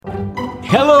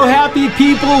Hello, happy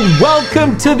people.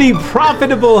 Welcome to the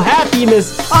Profitable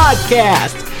Happiness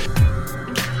Podcast.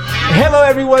 Hello,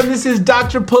 everyone. This is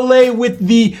Dr. Pillay with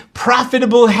the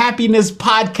Profitable Happiness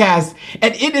Podcast.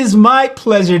 And it is my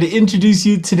pleasure to introduce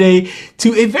you today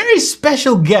to a very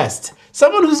special guest,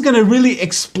 someone who's going to really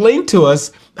explain to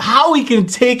us how we can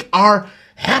take our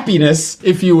happiness,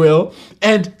 if you will,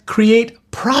 and create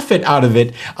profit out of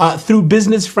it through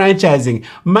business franchising.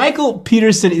 Michael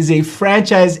Peterson is a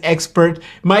franchise expert.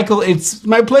 Michael, it's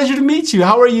my pleasure to meet you.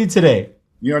 How are you today?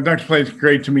 You know, Dr. Pillay, it's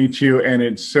great to meet you, and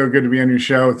it's so good to be on your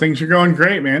show. Things are going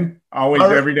great, man. Always,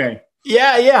 every day.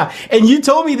 Yeah. And you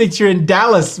told me that you're in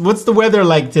Dallas. What's the weather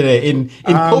like today in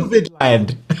COVID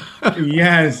land?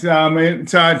 Yes.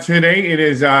 Today it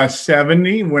is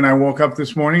 70. When I woke up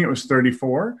this morning, it was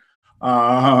 34.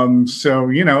 So,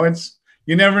 you know,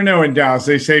 you never know in Dallas.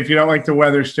 They say if you don't like the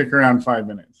weather, stick around 5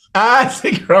 minutes.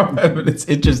 Stick around 5 minutes.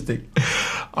 Interesting.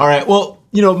 All right. Well,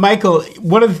 you know, Michael,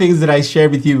 one of the things that I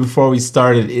shared with you before we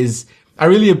started is I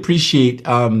really appreciate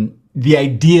the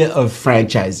idea of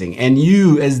franchising, and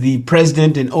you as the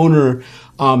president and owner,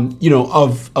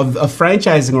 of a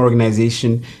franchising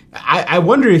organization. I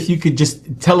wonder if you could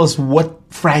just tell us what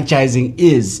franchising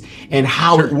is and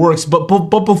how it works. But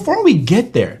before we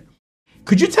get there,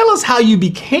 could you tell us how you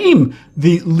became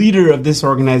the leader of this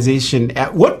organization?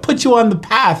 What put you on the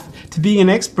path to being an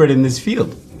expert in this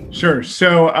field? Sure.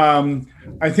 So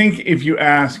I think if you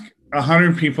ask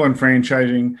 100 people in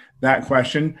franchising that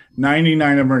question,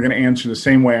 99 of them are going to answer the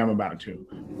same way I'm about to,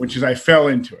 which is I fell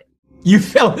into it. You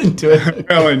fell into it. I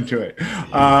fell into it.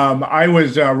 I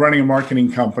was running a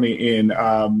marketing company in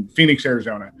Phoenix,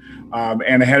 Arizona,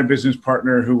 and I had a business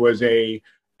partner who was a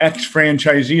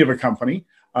ex-franchisee of a company.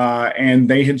 And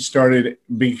they had started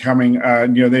becoming,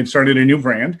 they'd started a new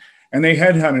brand, and they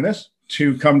headhunted us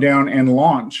to come down and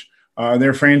launch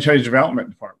their franchise development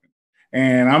department.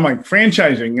 And I'm like,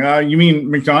 franchising? You mean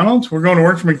McDonald's? We're going to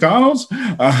work for McDonald's?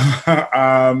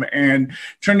 And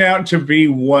turned out to be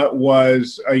what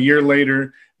was a year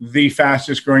later the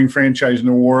fastest growing franchise in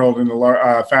the world and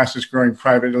the fastest growing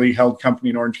privately held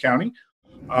company in Orange County.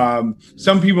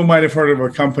 Some people might have heard of a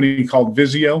company called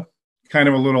Vizio. Kind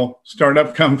of a little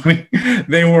startup company.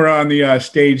 They were on the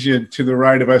stage to the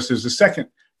right of us as the second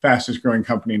fastest growing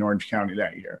company in Orange County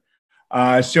that year.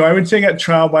 So I would say got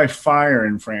trial by fire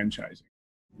in franchising.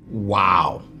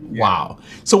 Wow.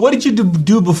 So what did you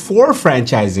do before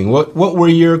franchising? What were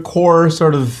your core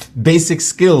sort of basic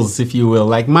skills, if you will?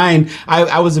 Like mine,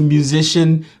 I was a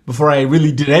musician before I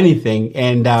really did anything.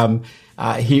 And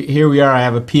here we are. I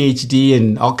have a PhD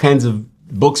and all kinds of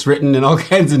books written and all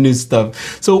kinds of new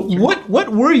stuff. So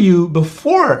what were you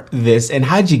before this, and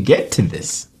how'd you get to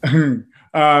this? When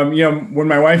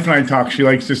my wife and I talk, she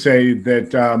likes to say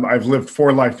that I've lived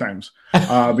 4 lifetimes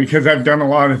because I've done a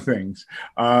lot of things.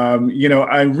 I've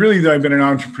been an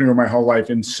entrepreneur my whole life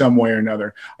in some way or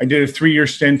another. I did a 3-year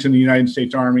stint in the United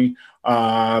States Army,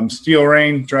 steel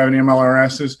rain, driving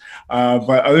MLRSs.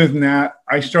 But other than that,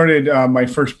 I started my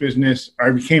first business.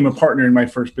 I became a partner in my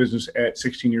first business at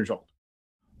 16 years old.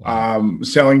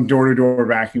 Selling door-to-door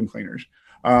vacuum cleaners.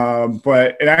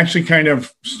 But it actually kind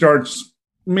of starts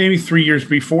maybe 3 years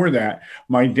before that.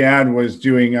 My dad was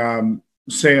doing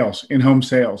sales, in-home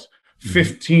sales,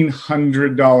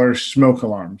 $1,500 smoke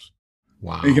alarms.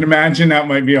 Wow. You can imagine that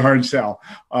might be a hard sell.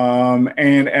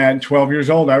 And at 12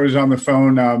 years old, I was on the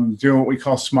phone doing what we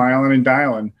call smiling and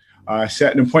dialing,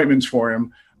 setting appointments for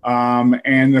him.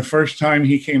 And the first time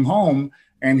he came home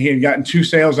and he had gotten 2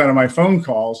 sales out of my phone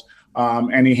calls,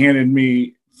 and he handed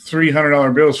me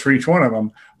 $300 bills for each one of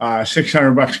them,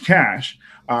 $600 cash.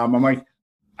 I'm like,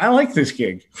 I like this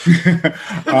gig.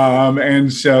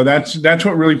 And so that's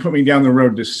what really put me down the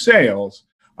road to sales.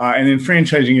 And then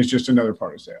franchising is just another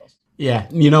part of sales. Yeah.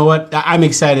 You know what? I'm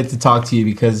excited to talk to you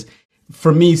because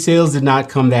for me, sales did not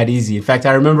come that easy. In fact,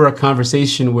 I remember a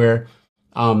conversation where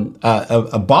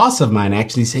a boss of mine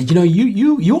actually said,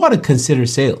 you ought to consider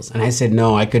sales. And I said,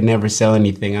 no, I could never sell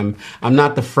anything. I'm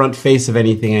not the front face of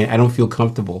anything. I don't feel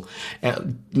comfortable.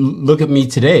 Look at me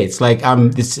today. It's like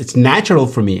it's natural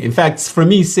for me. In fact, for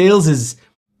me, sales is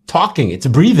talking. It's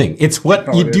breathing. It's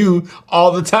what you do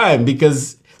all the time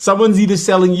because someone's either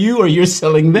selling you or you're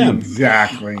selling them.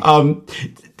 Exactly.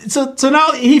 So now,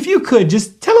 if you could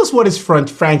just tell us what is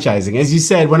franchising. As you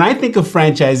said, when I think of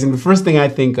franchising, the first thing I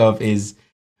think of is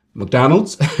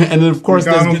McDonald's, and then of course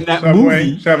there's been that Subway,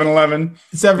 movie 7-Eleven.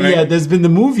 Right? Yeah, there's been the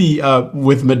movie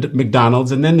with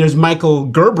McDonald's, and then there's Michael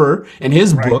Gerber and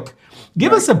his book.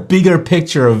 Give us a bigger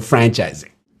picture of franchising.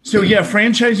 So yeah,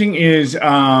 franchising is a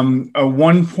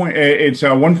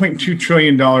 $1.2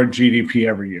 trillion GDP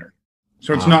every year.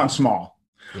 So it's not small.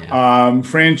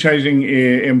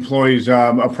 Franchising employs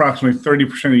approximately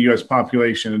 30% of the U.S.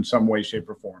 population in some way, shape,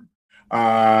 or form.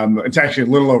 It's actually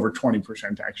a little over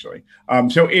 20%, actually.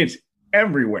 So it's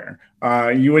everywhere.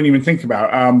 You wouldn't even think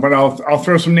about. But I'll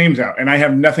throw some names out, and I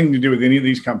have nothing to do with any of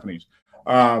these companies.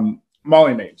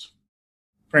 Molly Maids,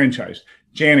 franchise.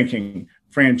 Jani-King,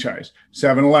 franchise.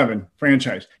 7-Eleven,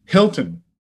 franchise. Hilton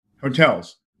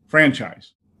Hotels,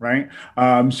 franchise. Right.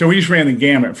 So we just ran the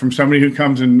gamut from somebody who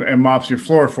comes and mops your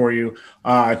floor for you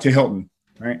to Hilton.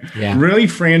 Right. Yeah. Really,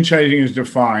 franchising is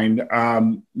defined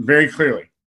very clearly.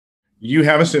 You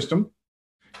have a system,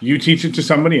 you teach it to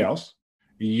somebody else,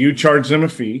 you charge them a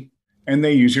fee, and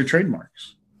they use your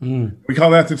trademarks. We call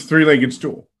that the three-legged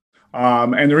stool.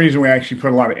 And the reason we actually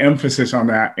put a lot of emphasis on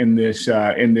that in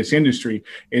this industry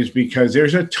is because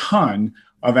there's a ton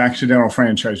of accidental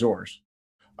franchisors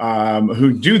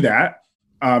who do that.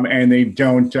 And they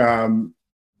don't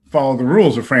follow the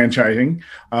rules of franchising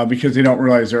because they don't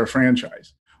realize they're a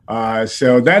franchise.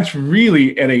 So that's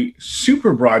really at a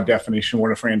super broad definition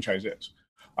what a franchise is.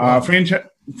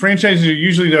 Franchises are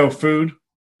usually though food,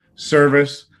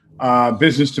 service,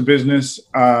 business to business,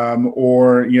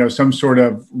 or some sort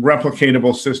of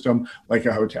replicatable system like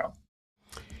a hotel.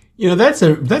 That's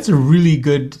a really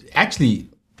good, actually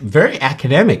very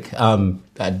academic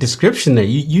description there.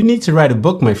 You need to write a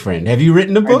book, my friend. Have you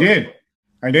written a book?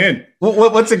 I did.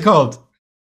 What's it called?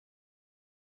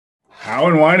 How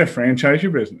and Why to Franchise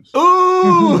Your Business.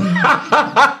 Ooh,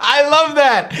 I love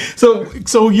that.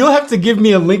 So you'll have to give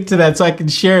me a link to that so I can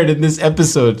share it in this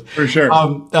episode. For sure.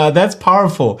 That's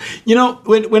powerful.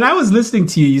 When I was listening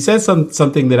to you, you said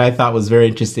something that I thought was very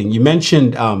interesting. You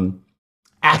mentioned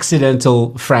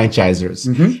accidental franchisers.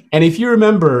 Mm-hmm. And if you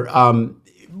remember,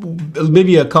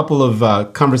 maybe a couple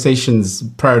of conversations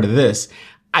prior to this,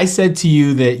 I said to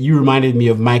you that you reminded me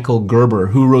of Michael Gerber,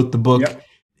 who wrote the book,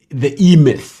 The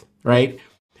E-Myth, right?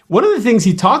 One of the things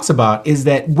he talks about is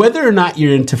that whether or not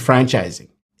you're into franchising,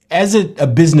 as a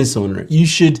business owner, you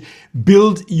should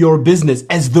build your business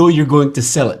as though you're going to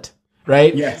sell it,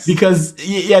 right? Yes. Because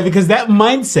that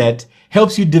mindset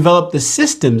helps you develop the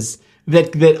systems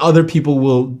that other people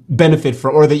will benefit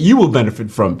from, or that you will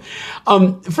benefit from.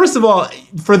 First of all,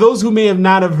 for those who may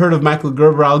not have heard of Michael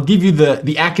Gerber, I'll give you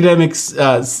the academics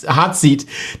hot seat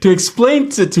to explain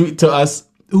to us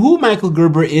who Michael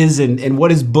Gerber is and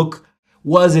what his book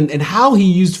was and how he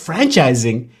used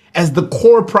franchising as the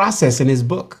core process in his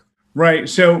book. Right.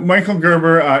 So Michael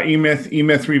Gerber,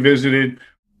 E-Myth Revisited.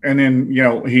 And then,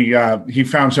 he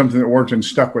found something that worked and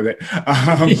stuck with it.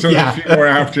 There's a few more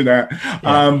after that.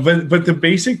 But the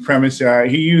basic premise,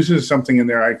 he uses something in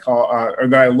there I call, or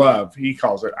that I love. He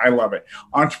calls it, I love it,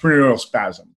 entrepreneurial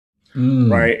spasm,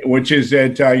 right? Which is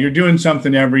that you're doing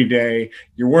something every day.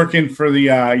 You're working for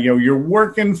you're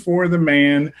working for the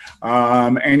man,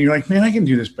 and you're like, man, I can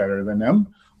do this better than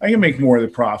them. I can make more of the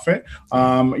profit.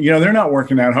 They're not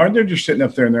working that hard. They're just sitting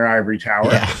up there in their ivory tower.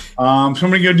 Yeah. So I'm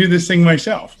going to go do this thing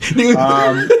myself.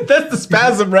 That's the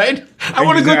spasm, right? I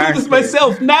want to go do this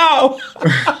myself now.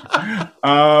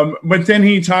 But then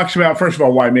he talks about, first of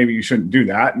all, why maybe you shouldn't do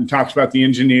that. And talks about the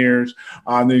engineers.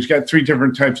 He's got 3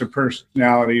 different types of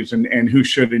personalities and who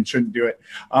should and shouldn't do it.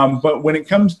 But when it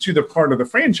comes to the part of the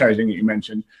franchising that you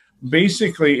mentioned,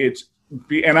 basically it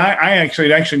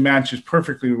actually matches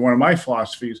perfectly with one of my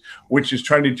philosophies, which is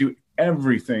try to do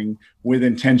everything with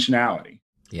intentionality.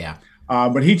 Yeah.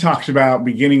 But he talks about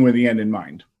beginning with the end in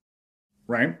mind,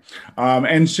 right?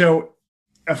 And so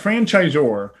a franchisor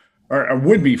or a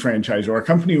would-be franchisor, a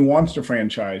company who wants to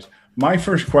franchise, my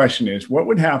first question is, what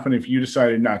would happen if you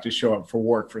decided not to show up for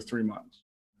work for 3 months?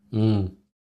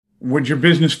 Would your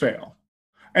business fail?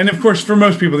 And of course, for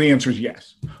most people, the answer is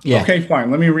yes. Yeah. Okay, fine.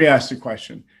 Let me re-ask the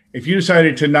question. If you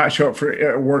decided to not show up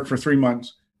for work for 3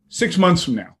 months, 6 months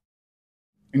from now,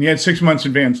 and you had 6 months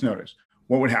advance notice,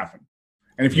 what would happen?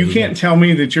 And if you can't tell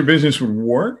me that your business would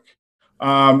work,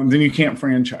 then you can't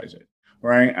franchise it,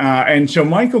 right? And so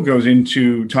Michael goes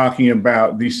into talking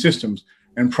about these systems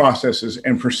and processes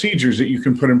and procedures that you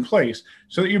can put in place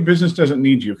so that your business doesn't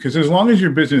need you. Because as long as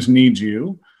your business needs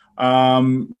you,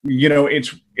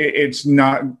 it's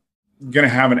not going to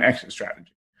have an exit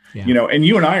strategy. Yeah. And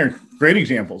you and I are great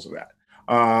examples of that.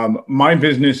 My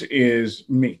business is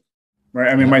me, right?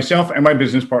 I mean, myself and my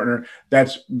business partner,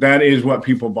 that is what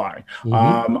people buy.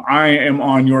 Mm-hmm. I am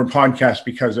on your podcast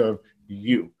because of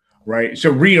you, right?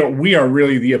 So we are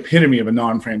really the epitome of a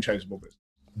non-franchisable business.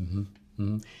 Mm-hmm.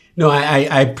 Mm-hmm. No,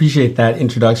 I appreciate that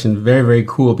introduction. Very, very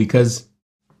cool, because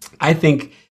I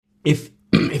think if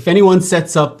anyone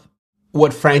sets up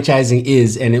what franchising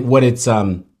is and what its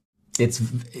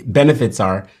benefits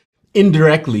are,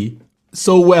 indirectly,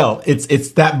 so well.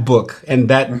 It's that book and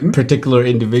that particular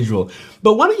individual.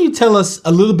 But why don't you tell us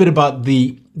a little bit about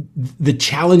the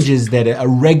challenges that a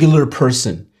regular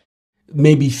person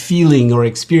may be feeling or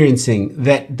experiencing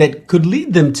that could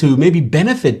lead them to maybe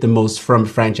benefit the most from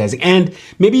franchising, and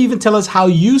maybe even tell us how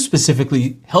you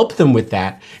specifically help them with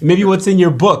that. Maybe what's in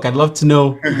your book. I'd love to know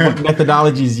what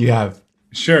methodologies you have.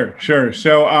 Sure.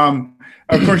 So,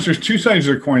 of course, there's two sides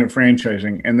of the coin of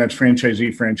franchising, and that's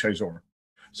franchisee, franchisor.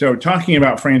 So talking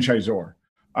about franchisor,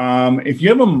 if you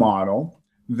have a model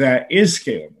that is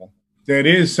scalable, that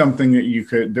is something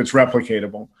that's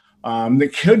replicatable,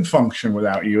 that could function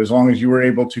without you, as long as you were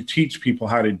able to teach people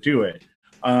how to do it.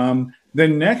 The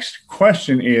next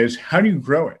question is, how do you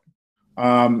grow it?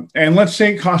 And let's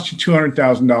say it costs you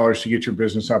 $200,000 to get your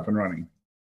business up and running.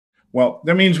 Well,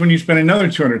 that means when you spend another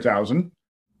 $200,000,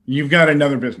 you've got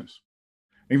another business.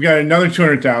 You've got another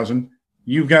 $200,000,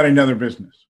 you've got another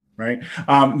business. Right?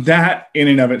 That in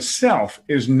and of itself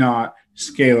is not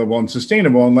scalable and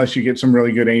sustainable unless you get some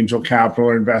really good angel capital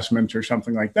or investment or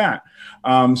something like that.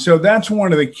 So that's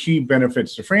one of the key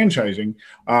benefits to franchising,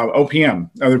 OPM,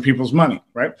 other people's money,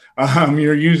 right?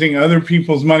 You're using other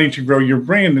people's money to grow your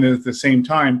brand, and at the same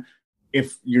time,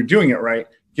 if you're doing it right,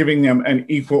 giving them an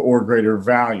equal or greater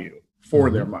value for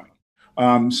their money.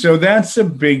 So that's a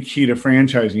big key to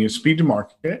franchising is speed to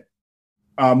market,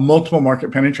 multiple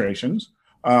market penetrations,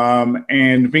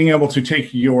 and being able to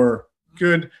take your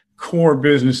good core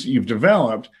business that you've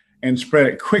developed and spread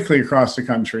it quickly across the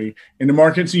country into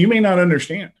markets you may not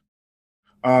understand.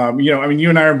 You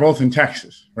and I are both in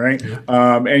Texas, right?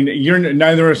 And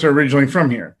neither of us are originally from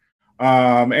here.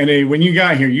 When you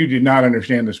got here, you did not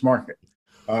understand this market.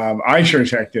 I sure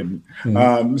as heck didn't.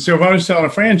 So if I was selling a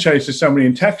franchise to somebody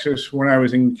in Texas when I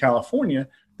was in California,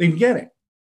 they'd get it,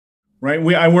 right?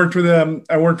 I worked with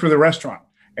a restaurant.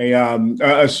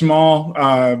 A small,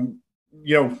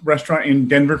 restaurant in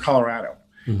Denver, Colorado.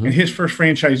 And his first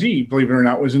franchisee, believe it or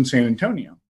not, was in San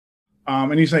Antonio.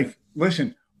 And he's like,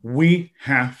 listen, we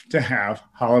have to have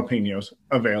jalapenos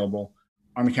available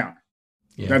on the counter.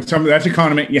 Yeah. That's a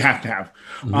condiment you have to have.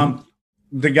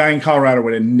 The guy in Colorado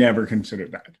would have never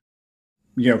considered that,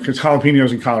 because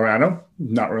jalapenos in Colorado,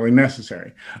 not really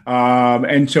necessary.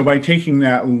 And so by taking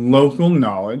that local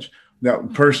knowledge,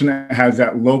 that person that has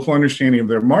that local understanding of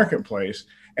their marketplace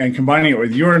and combining it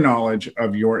with your knowledge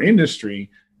of your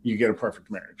industry, you get a perfect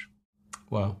marriage.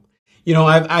 Wow.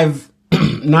 I've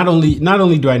not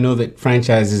only do I know that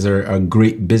franchises are a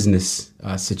great business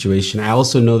situation, I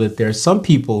also know that there are some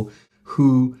people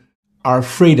who are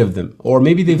afraid of them, or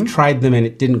maybe they've tried them and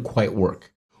it didn't quite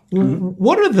work.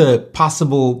 What are the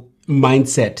possible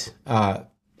mindset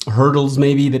hurdles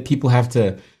maybe that people have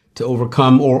to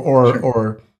overcome,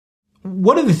 or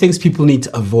what are the things people need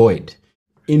to avoid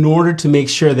in order to make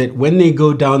sure that when they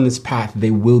go down this path, they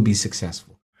will be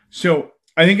successful? So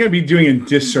I think I'd be doing a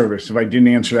disservice if I didn't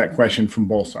answer that question from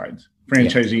both sides,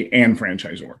 franchisee and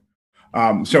franchisor.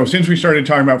 So since we started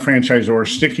talking about franchisor,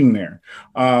 sticking there,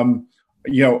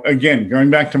 again,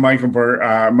 going back to Michael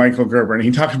Gerber, and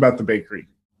he talks about the bakery,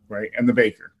 right? And the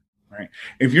baker, right?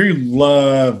 If you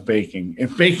love baking,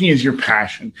 if baking is your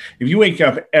passion, if you wake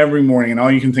up every morning and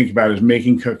all you can think about is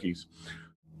making cookies,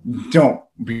 don't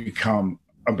become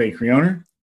a bakery owner,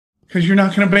 because you're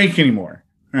not going to bake anymore,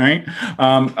 right?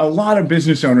 A lot of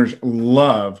business owners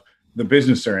love the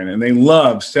business they're in, and they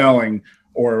love selling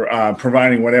or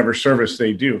providing whatever service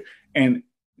they do. And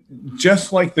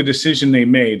just like the decision they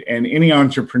made, and any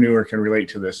entrepreneur can relate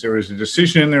to this, there was a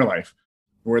decision in their life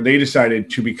where they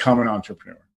decided to become an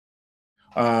entrepreneur.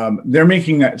 They're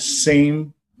making that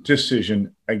same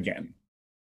decision again.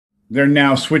 They're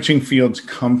now switching fields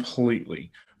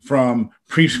completely from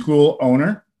preschool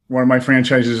owner, one of my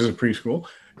franchises is a preschool,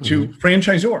 to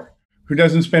franchisor, who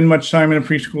doesn't spend much time in the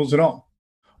preschools at all.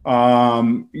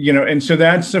 And so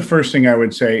that's the first thing I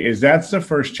would say is that's the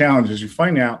first challenge, is you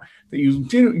find out that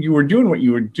you were doing what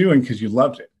you were doing because you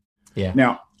loved it. Yeah.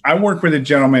 Now, I work with a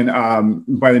gentleman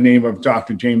by the name of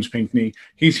Dr. James Pinkney.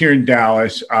 He's here in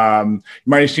Dallas. You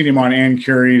might have seen him on Ann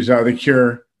Curie's The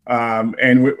Cure.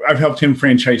 And I've helped him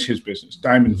franchise his business,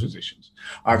 Diamond Physicians,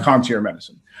 concierge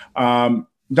medicine.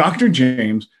 Dr.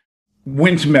 James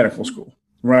went to medical school,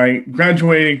 right?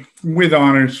 Graduated with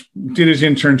honors, did his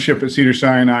internship at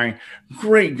Cedars-Sinai.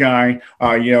 Great guy,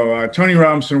 Tony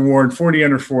Robinson Award, 40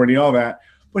 under 40, all that.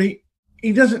 But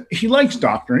he likes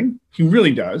doctoring. He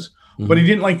really does. But he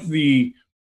didn't like the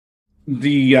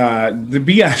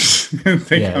BS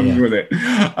that comes with it.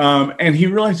 And he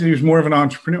realized that he was more of an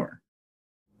entrepreneur.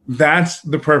 That's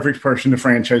the perfect person to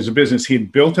franchise a business. He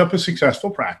had built up a successful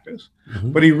practice,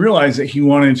 but he realized that he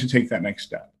wanted to take that next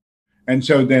step. And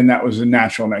so then that was the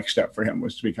natural next step for him,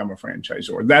 was to become a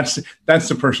franchisor. That's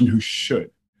the person who should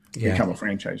become a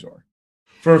franchisor.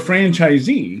 For a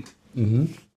franchisee,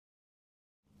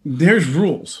 there's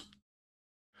rules.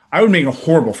 I would make a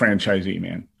horrible franchisee,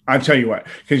 man. I'll tell you what,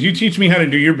 because you teach me how to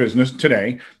do your business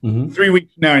today. 3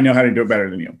 weeks now, I know how to do it better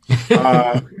than you.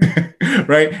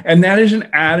 Right? And that is an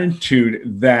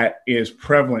attitude that is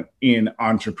prevalent in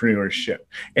entrepreneurship.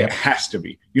 It has to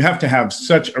be. You have to have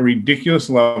such a ridiculous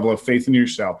level of faith in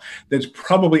yourself that's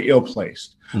probably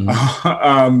ill-placed,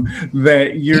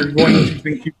 that you're going to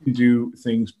think you can do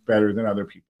things better than other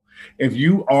people. If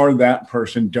you are that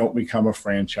person, don't become a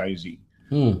franchisee.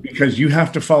 Because you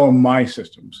have to follow my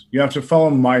systems. You have to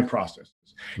follow my processes.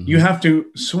 You have to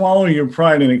swallow your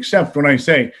pride and accept when I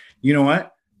say, you know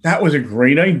what, that was a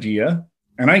great idea.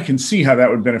 And I can see how that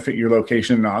would benefit your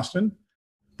location in Austin.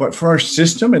 But for our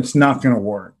system, it's not going to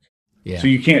work. So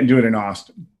you can't do it in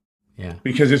Austin.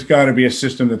 Because it's got to be a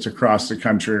system that's across the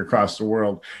country, across the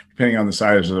world, depending on the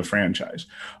size of the franchise.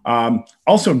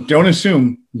 Also, don't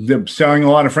assume that selling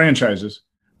a lot of franchises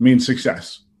means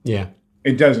success.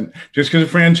 It doesn't. Just because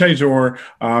a franchisor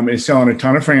is selling a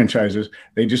ton of franchises,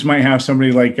 they just might have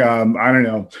somebody like, I don't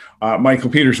know,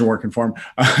 Michael Peterson working for them.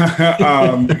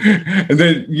 And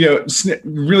then,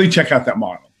 really check out that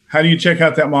model. How do you check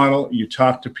out that model? You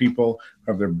talk to people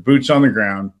who have their boots on the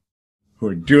ground, who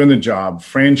are doing the job,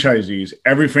 franchisees.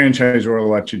 Every franchisor will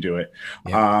let you do it.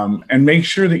 And make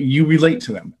sure that you relate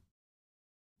to them.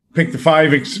 Pick the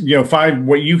five,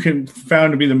 what you can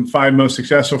found to be the 5 most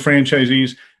successful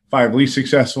franchisees, 5 least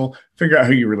successful. Figure out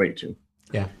who you relate to.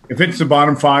 If it's the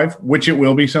bottom 5, which it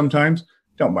will be sometimes,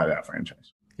 don't buy that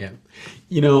franchise.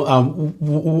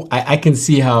 I can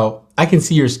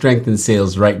see your strength in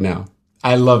sales right now.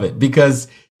 I love it because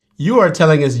you are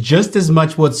telling us just as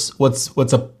much what's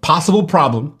a possible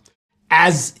problem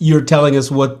as you're telling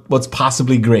us what's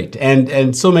possibly great.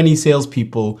 And so many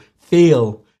salespeople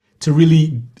fail to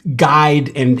really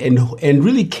guide and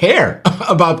really care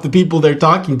about the people they're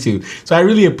talking to. So I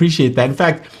really appreciate that. In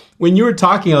fact, when you were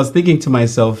talking, I was thinking to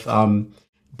myself,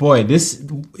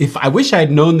 if I wish I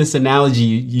had known this analogy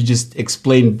you just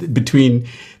explained between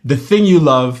the thing you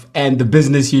love and the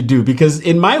business you do. Because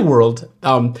in my world,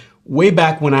 way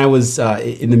back when I was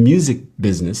in the music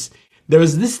business, there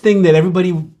was this thing that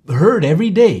everybody heard every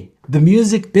day, the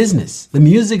music business.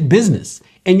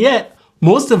 And yet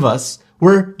most of us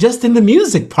were just in the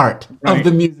music part of the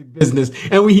music business,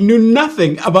 and we knew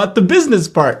nothing about the business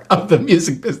part of the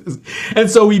music business. And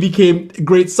so we became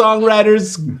great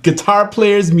songwriters, guitar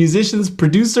players, musicians,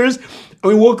 producers. And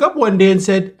we woke up one day and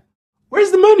said, where's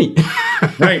the money?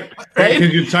 Right.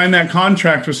 Because you signed that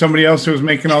contract with somebody else who was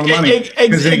making all the money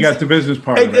because they got the business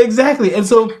part of it. Exactly. And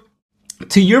so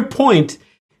to your point,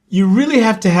 you really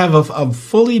have to have a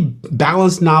fully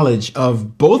balanced knowledge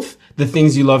of both the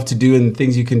things you love to do and the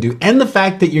things you can do, and the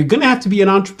fact that you're going to have to be an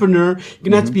entrepreneur, you're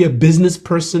going to have to be a business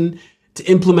person to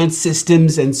implement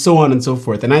systems and so on and so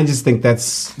forth. And I just think that's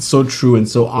so true and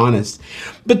so honest.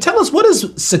 But tell us, what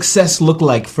does success look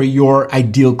like for your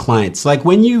ideal clients? Like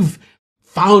when you've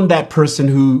found that person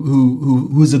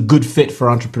who's a good fit for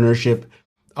entrepreneurship,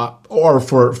 or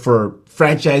for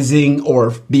franchising,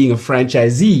 or being a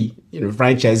franchisee,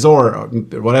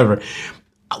 franchisor or whatever.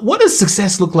 What does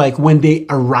success look like when they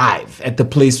arrive at the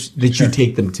place that you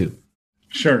take them to?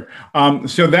 Sure.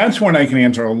 So that's when I can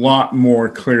answer a lot more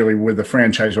clearly with the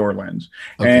franchisor lens.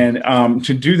 Okay. And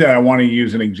to do that, I want to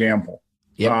use an example.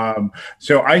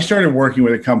 So I started working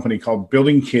with a company called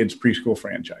Building Kids Preschool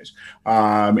Franchise.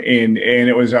 And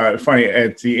it was funny,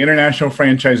 at the International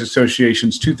Franchise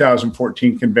Association's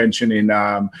 2014 convention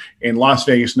in Las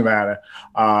Vegas, Nevada.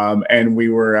 And we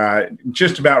were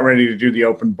just about ready to do the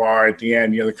open bar at the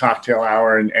end, the cocktail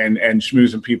hour and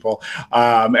schmoozing people.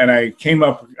 And I came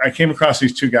across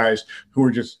these 2 guys who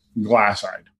were just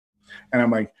glass-eyed. And I'm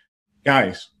like,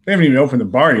 guys, they haven't even opened the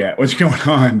bar yet. What's going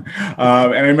on? And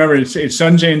I remember it's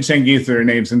Sanjay and Sangeeth are their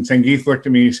names. And Sangeeth looked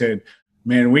at me and he said,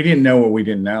 man, we didn't know what we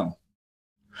didn't know.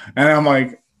 And I'm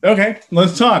like, okay,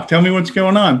 let's talk. Tell me what's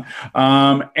going on.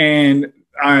 And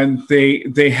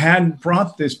they had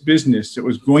brought this business that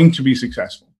was going to be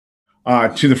successful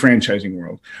to the franchising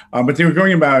world. But they were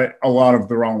going about it a lot of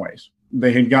the wrong ways.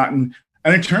 They had gotten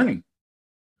an attorney.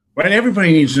 Right?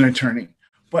 Everybody needs an attorney.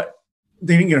 But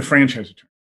they didn't get a franchise attorney.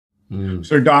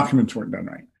 So their documents weren't done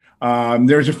right.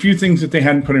 There's a few things that they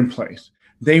hadn't put in place.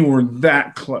 They were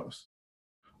that close.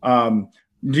 Do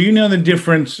you know the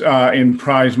difference in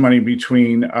prize money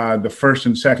between the first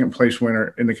and second place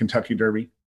winner in the Kentucky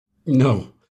Derby?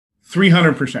 No.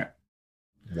 300%.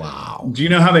 Wow. Do you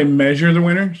know how they measure the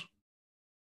winners?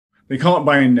 They call it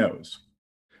by a nose.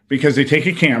 because they take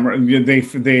a camera,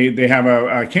 they have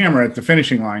a camera at the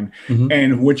finishing line,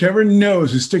 and whichever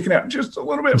nose is sticking out just a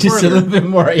little bit just further, a little bit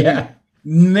more, yeah.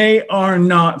 They are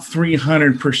not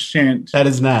 300%. That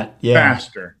is not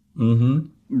faster,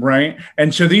 right?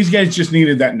 And so these guys just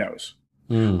needed that nose,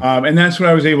 and that's what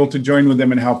I was able to join with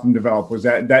them and help them develop, was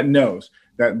that nose,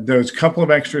 that those couple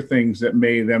of extra things that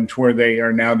made them to where they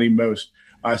are now the most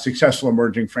successful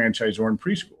emerging franchisor in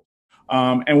preschool.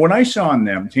 And what I saw in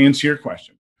them, to answer your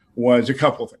question, was a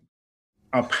couple of things.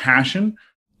 A passion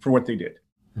for what they did.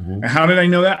 And how did I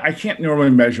know that? I can't normally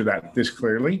measure that this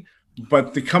clearly,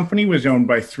 but the company was owned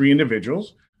by 3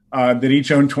 individuals that each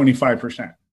owned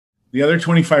 25%. The other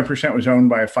 25% was owned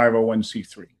by a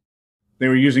 501c3. They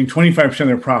were using 25% of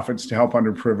their profits to help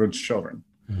underprivileged children.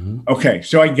 Okay,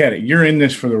 so I get it. You're in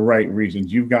this for the right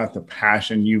reasons. You've got the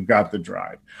passion. You've got the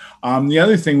drive. The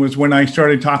other thing was when I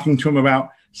started talking to them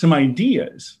about some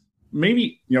ideas,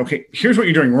 maybe, okay, here's what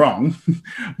you're doing wrong,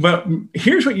 but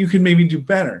here's what you could maybe do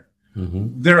better.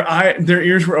 Their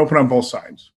ears were open on both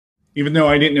sides, even though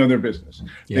I didn't know their business.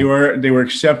 They were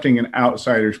accepting an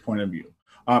outsider's point of view.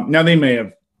 Now they may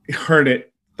have heard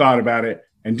it, thought about it,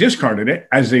 and discarded it,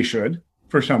 as they should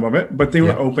for some of it, but they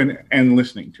were open and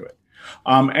listening to it.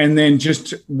 And then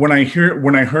just when I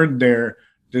heard their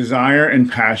desire and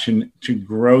passion to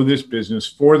grow this business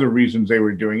for the reasons they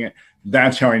were doing it,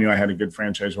 that's how I knew I had a good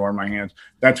franchisor in my hands.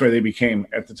 That's why they became,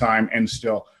 at the time and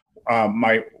still,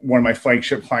 one of my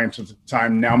flagship clients at the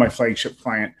time, now my flagship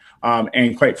client.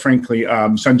 And quite frankly,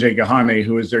 Sanjay Gahane,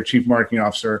 who is their chief marketing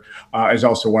officer, is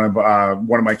also one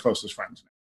of my closest friends.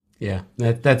 Yeah,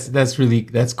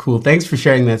 that's cool. Thanks for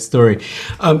sharing that story.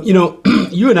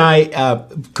 You and I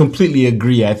completely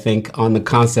agree, I think, on the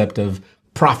concept of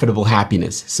profitable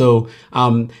happiness. So,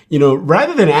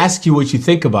 rather than ask you what you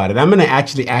think about it, I'm going to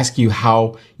actually ask you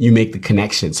how you make the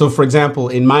connection. So, for example,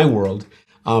 in my world,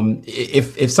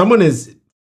 if someone is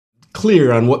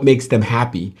clear on what makes them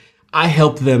happy, I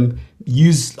help them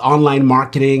use online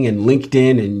marketing and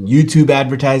LinkedIn and YouTube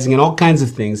advertising and all kinds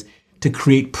of things to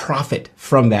create profit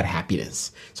from that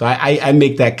happiness. So I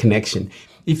make that connection.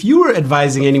 If you were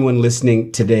advising anyone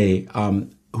listening today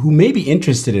who may be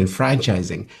interested in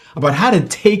franchising about how to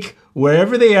take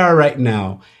wherever they are right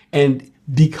now and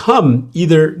become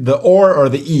either the or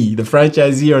the E, the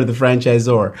franchisee or the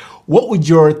franchisor, what would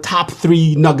your top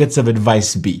 3 nuggets of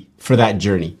advice be for that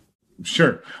journey?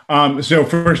 Sure. So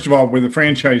first of all, with the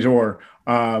franchisor,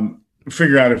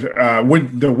 figure out if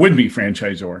the would-be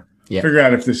franchisor, figure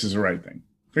out if this is the right thing.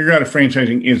 Figure out if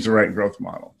franchising is the right growth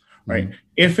model, right?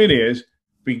 If it is,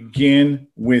 begin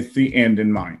with the end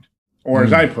in mind. Or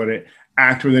as I put it,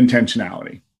 act with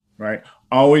intentionality, right?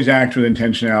 Always act with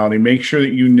intentionality. Make sure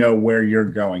that you know where you're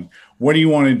going. What do you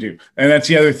want to do? And that's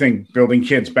the other thing, building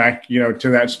kids back, to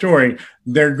that story.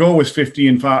 Their goal was 50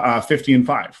 and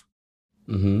 5.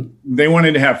 They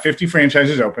wanted to have 50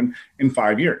 franchises open in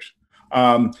 5 years.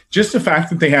 Just the fact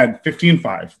that they had 50 and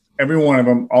 5, every one of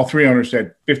them, all 3 owners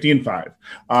said 50 and 5,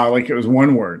 like it was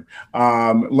one word.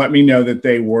 Let me know that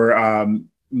they were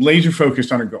laser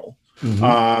focused on a goal.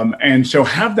 And so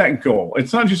have that goal.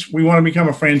 It's not just we want to become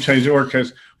a franchisor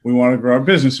because we want to grow our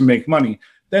business and make money.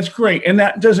 That's great. And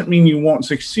that doesn't mean you won't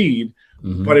succeed.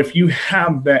 But if you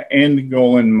have that end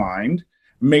goal in mind,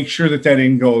 make sure that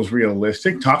end goal is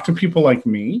realistic. Talk to people like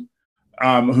me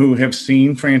who have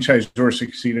seen franchisors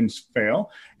succeed and fail,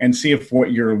 and see if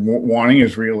what you're wanting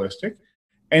is realistic.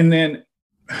 And then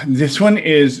this one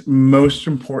is most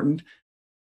important.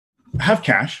 Have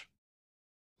cash.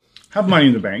 Have money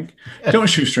in the bank. Don't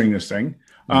shoestring this thing.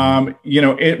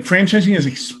 Franchising is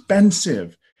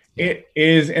expensive. It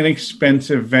is an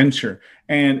expensive venture.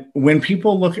 And when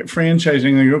people look at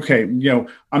franchising, they go, okay,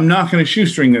 I'm not going to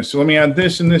shoestring this. So let me add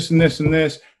this and this and this and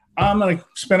this. I'm going to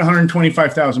spend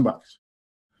 $125,000.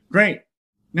 Great.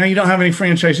 Now you don't have any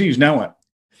franchisees. Now what?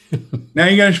 Now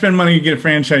you got to spend money to get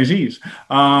franchisees.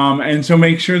 And so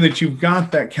make sure that you've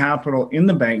got that capital in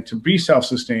the bank to be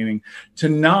self-sustaining, to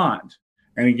not.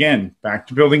 And again, back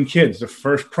to building kids, the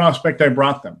first prospect I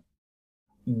brought them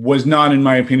was not, in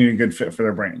my opinion, a good fit for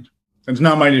their brand. It's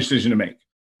not my decision to make.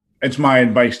 It's my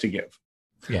advice to give.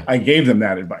 Yeah. I gave them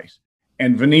that advice.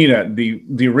 And Vanita,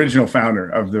 the original founder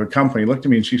of the company, looked at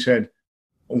me and she said,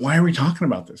 why are we talking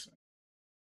about this?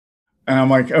 And I'm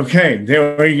like, okay,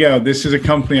 there you go. This is a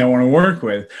company I want to work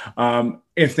with.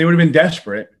 If they would have been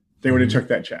desperate, they would have took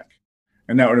that check.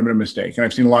 And that would have been a mistake. And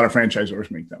I've seen a lot of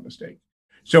franchisors make that mistake.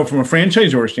 So from a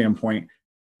franchisor standpoint,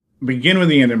 begin with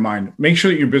the end in mind. Make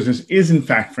sure that your business is in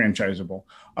fact franchisable,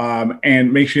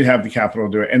 and make sure you have the capital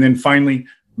to do it. And then finally,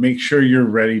 make sure you're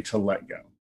ready to let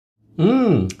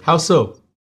go. How so?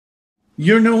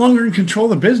 You're no longer in control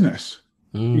of the business.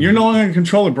 You're no longer going to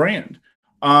control the brand.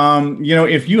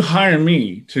 If you hire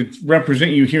me to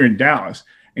represent you here in Dallas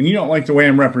and you don't like the way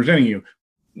I'm representing you,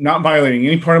 not violating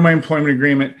any part of my employment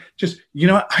agreement,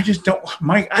 I just don't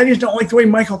like the way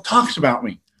Michael talks about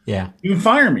me. Yeah. You can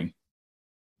fire me.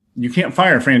 You can't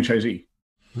fire a franchisee.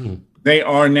 They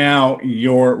are now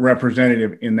your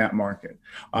representative in that market.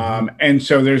 And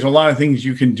so there's a lot of things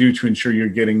you can do to ensure you're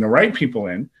getting the right people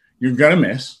in. You're going to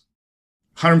miss.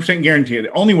 100% guaranteed.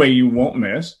 The only way you won't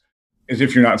miss is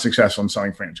if you're not successful in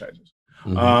selling franchises.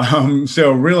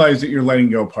 So realize that you're letting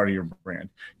go part of your brand.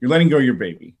 You're letting go your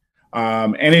baby.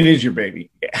 And it is your baby.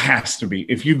 It has to be.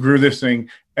 If you grew this thing,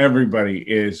 everybody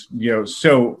is,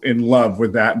 so in love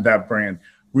with that brand.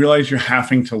 Realize you're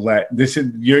having to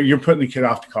you're putting the kid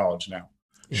off to college now.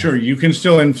 Yeah. Sure, you can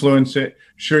still influence it.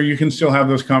 Sure, you can still have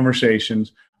those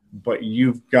conversations, but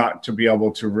you've got to be able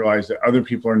to realize that other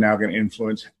people are now going to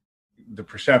influence the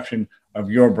perception of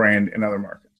your brand in other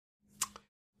markets.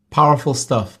 Powerful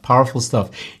stuff. Powerful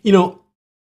stuff.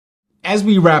 As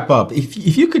we wrap up,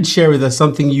 if you could share with us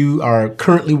something you are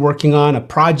currently working on, a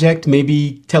project,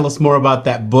 maybe tell us more about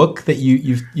that book that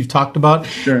you've talked about,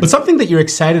 Sure. But something that you're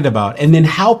excited about, and then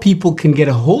how people can get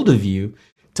a hold of you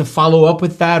to follow up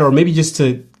with that, or maybe just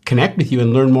to connect with you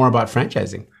and learn more about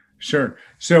franchising. Sure.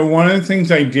 So one of the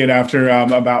things I did after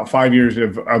about 5 years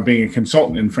of being a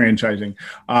consultant in franchising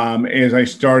is I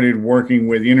started working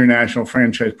with the International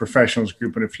Franchise Professionals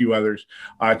Group and a few others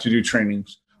to do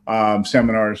trainings,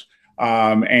 seminars,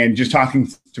 and just talking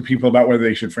to people about whether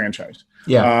they should franchise.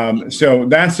 Yeah. So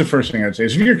that's the first thing I'd say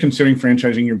is if you're considering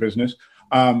franchising your business,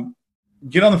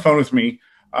 get on the phone with me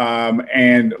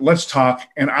and let's talk,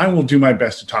 and I will do my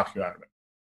best to talk you out of it.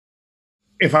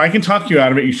 If I can talk you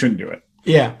out of it, you shouldn't do it.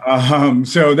 Yeah.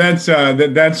 So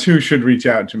that's who should reach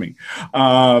out to me.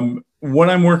 What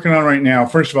I'm working on right now,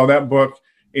 first of all, that book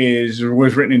was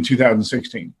written in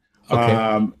 2016,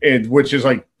 which is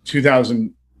like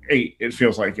 2008. It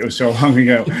feels like it was so long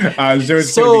ago.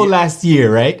 Last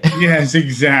year, right? Yes,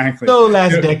 exactly. So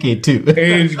last decade too.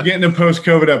 It's getting a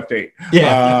post-COVID update.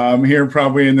 Yeah. Here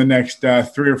probably in the next 3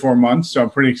 or 4 months. So I'm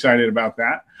pretty excited about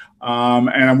that.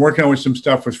 And I'm working on some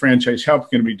stuff with Franchise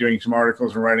Help. Going to be doing some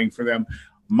articles and writing for them.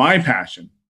 My passion,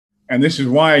 and this is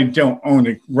why I don't own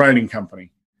a writing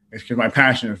company, is because my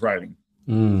passion is writing.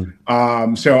 So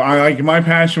my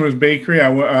passion was baking. I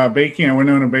went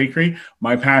to own a bakery.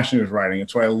 My passion is writing.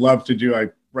 It's what I love to do. I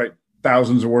write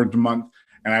thousands of words a month,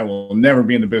 and I will never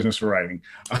be in the business of writing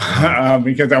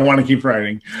because I want to keep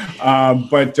writing.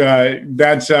 But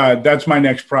that's my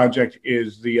next project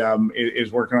is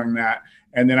working on that.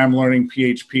 And then I'm learning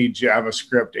PHP,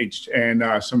 JavaScript,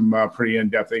 and some pretty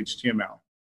in-depth HTML.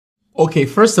 Okay,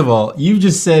 first of all, you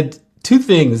just said two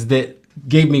things that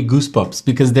gave me goosebumps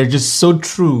because they're just so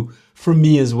true for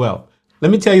me as well. Let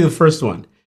me tell you the first one.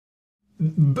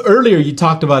 Earlier, you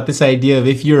talked about this idea of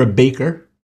if you're a baker,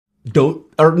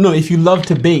 if you love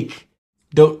to bake,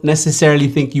 don't necessarily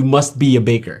think you must be a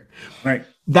baker. Right.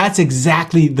 That's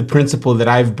exactly the principle that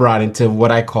I've brought into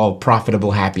what I call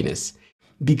profitable happiness.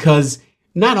 Because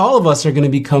not all of us are going to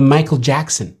become Michael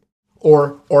Jackson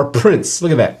or Prince.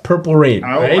 Look at that, Purple Rain.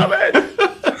 I love it.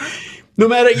 No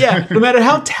matter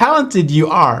how talented you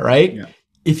are, right? Yeah.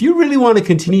 If you really want to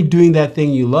continue doing that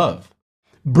thing you love,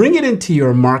 bring it into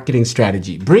your marketing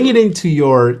strategy, bring it into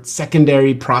your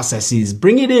secondary processes,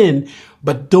 bring it in,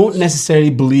 but don't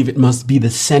necessarily believe it must be the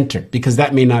center because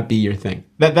that may not be your thing.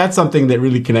 That's something that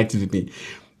really connected with me.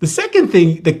 The second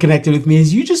thing that connected with me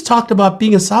is you just talked about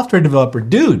being a software developer.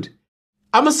 Dude,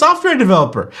 I'm a software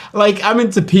developer. Like I'm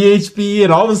into PHP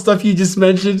and all the stuff you just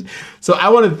mentioned. So I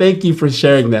want to thank you for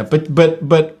sharing that.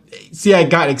 But see, I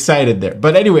got excited there.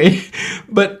 But anyway,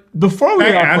 but before we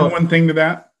Can I add one thing to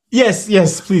that?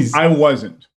 Yes, please. I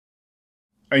wasn't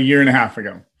a year and a half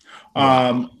ago.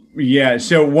 Yeah.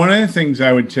 So one of the things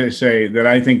I would say that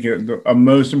I think a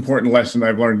most important lesson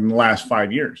I've learned in the last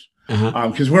 5 years,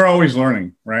 because we're always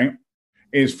learning, right,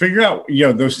 is figure out,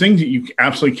 those things that you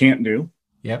absolutely can't do.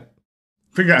 Yep.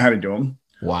 Figure out how to do them.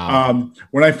 Wow.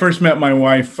 When I first met my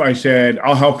wife, I said,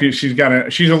 I'll help you. She's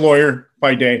a lawyer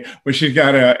by day, but she's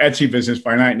got a Etsy business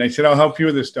by night. And I said, I'll help you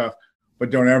with this stuff, but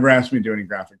don't ever ask me to do any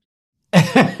graphic.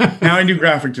 Now I do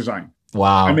graphic design.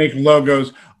 Wow. I make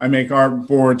logos. I make art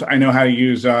boards. I know how to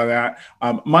use that.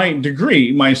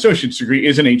 My associate's degree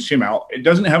is in HTML. It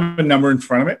doesn't have a number in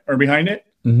front of it or behind it.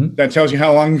 Mm-hmm. That tells you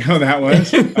how long ago that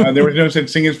was. There was no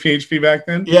such thing as PHP back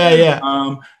then. Yeah.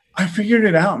 I figured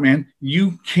it out, man.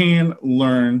 You can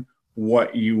learn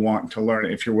what you want to learn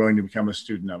if you're willing to become a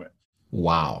student of it.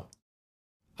 Wow.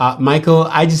 Michael,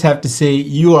 I just have to say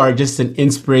you are just an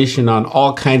inspiration on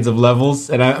all kinds of levels.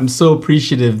 And I'm so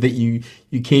appreciative that you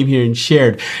came here and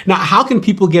shared. Now, how can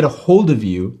people get a hold of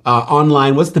you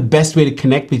online? What's the best way to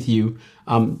connect with you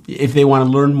if they want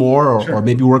to learn more or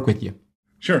maybe work with you?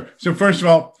 Sure. So first of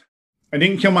all, I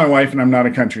didn't kill my wife and I'm not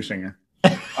a country singer.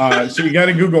 So you got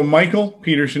to Google Michael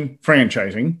Peterson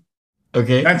franchising.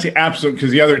 Okay. That's the absolute,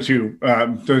 because the other two,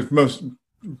 the most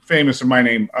famous of my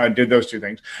name, did those two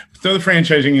things. Throw the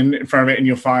franchising in front of it and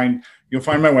you'll find my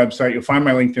website. You'll find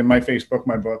my LinkedIn, my Facebook,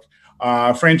 my book,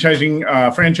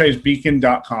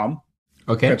 franchisebeacon.com.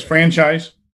 Okay. That's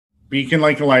franchise, beacon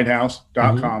like a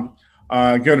lighthouse.com.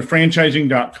 Go to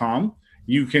franchising.com.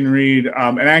 You can read,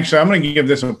 and actually, I'm going to give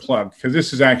this a plug because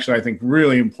this is actually, I think,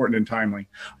 really important and timely.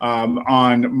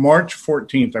 On March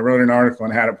 14th, I wrote an article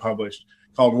and had it published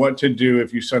called What to Do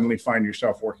If You Suddenly Find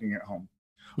Yourself Working at Home.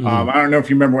 I don't know if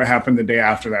you remember what happened the day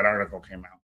after that article came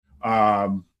out.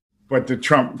 But the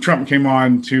Trump came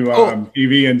on to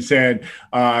TV and said,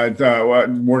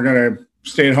 we're going to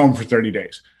stay at home for 30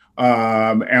 days.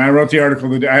 And I wrote the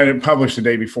article I had it published the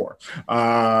day before.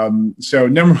 So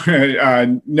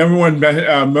number one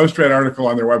most read article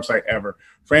on their website ever,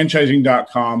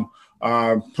 franchising.com.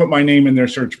 Put my name in their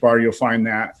search bar. You'll find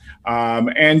that.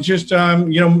 And just, go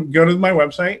to my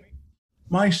website.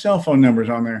 My cell phone number's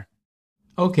on there.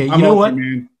 Okay. You know what?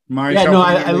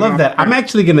 I love that. I'm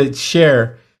actually going to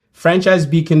share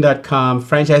franchisebeacon.com,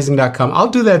 franchising.com. I'll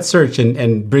do that search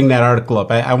and bring that article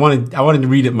up. I wanted to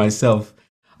read it myself.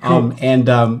 Cool.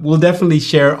 We'll definitely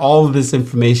share all of this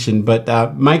information.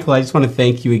 But Michael, I just want to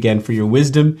thank you again for your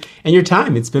wisdom and your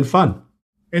time. It's been fun.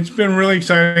 It's been really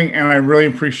exciting, and I really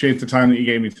appreciate the time that you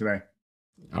gave me today.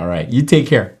 All right. You take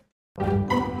care.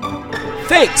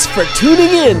 Thanks for tuning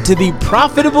in to the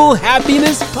Profitable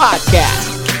Happiness Podcast.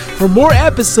 For more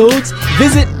episodes,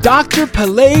 visit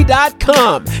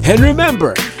drpele.com. And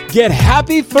remember, get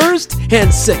happy first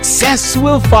and success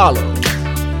will follow.